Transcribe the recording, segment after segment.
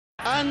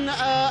أن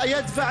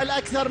يدفع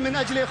الأكثر من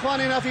أجل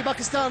إخواننا في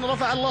باكستان،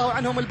 رفع الله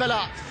عنهم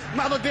البلاء.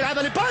 معضد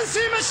بيلعبها لبانسي،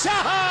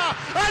 مشاها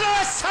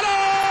الوسل.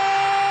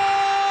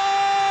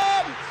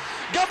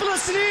 قبل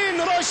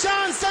سنين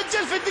روشان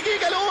سجل في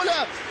الدقيقة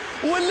الأولى،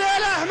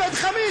 والليلة أحمد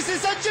خميس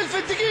يسجل في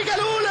الدقيقة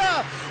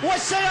الأولى،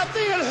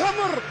 والشياطين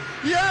الحمر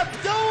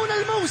يبدون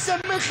الموسم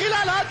من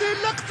خلال هذه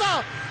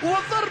اللقطة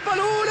والضربة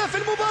الأولى في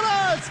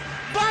المباراة.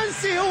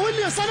 بانسي هو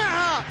اللي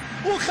صنعها،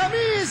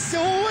 وخميس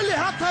هو اللي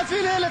حطها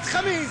في ليلة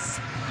خميس.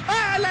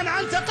 أعلن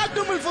عن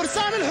تقدم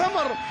الفرسان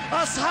الحمر،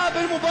 أصحاب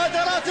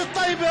المبادرات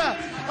الطيبة،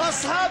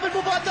 أصحاب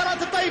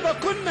المبادرات الطيبة.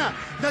 كنا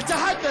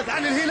نتحدث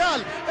عن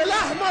الهلال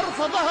الأحمر،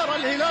 فظهر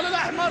الهلال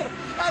الأحمر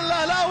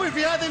الأهلاوي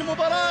في هذه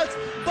المباراة.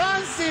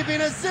 بانسي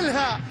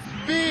بينزلها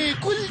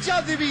بكل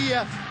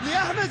جاذبية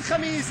لأحمد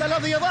خميس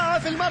الذي يضعها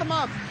في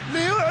المرمى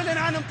ليعلن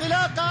عن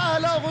انطلاقة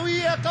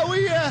أهلاوية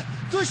قوية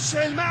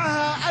تشعل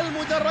معها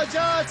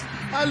المدرجات.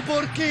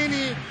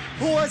 البوركيني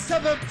هو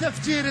سبب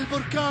تفجير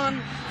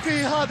البركان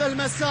في هذا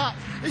المساء.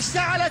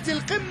 اشتعلت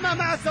القمة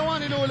مع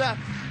الثواني الأولى،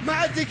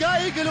 مع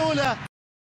الدقائق الأولى.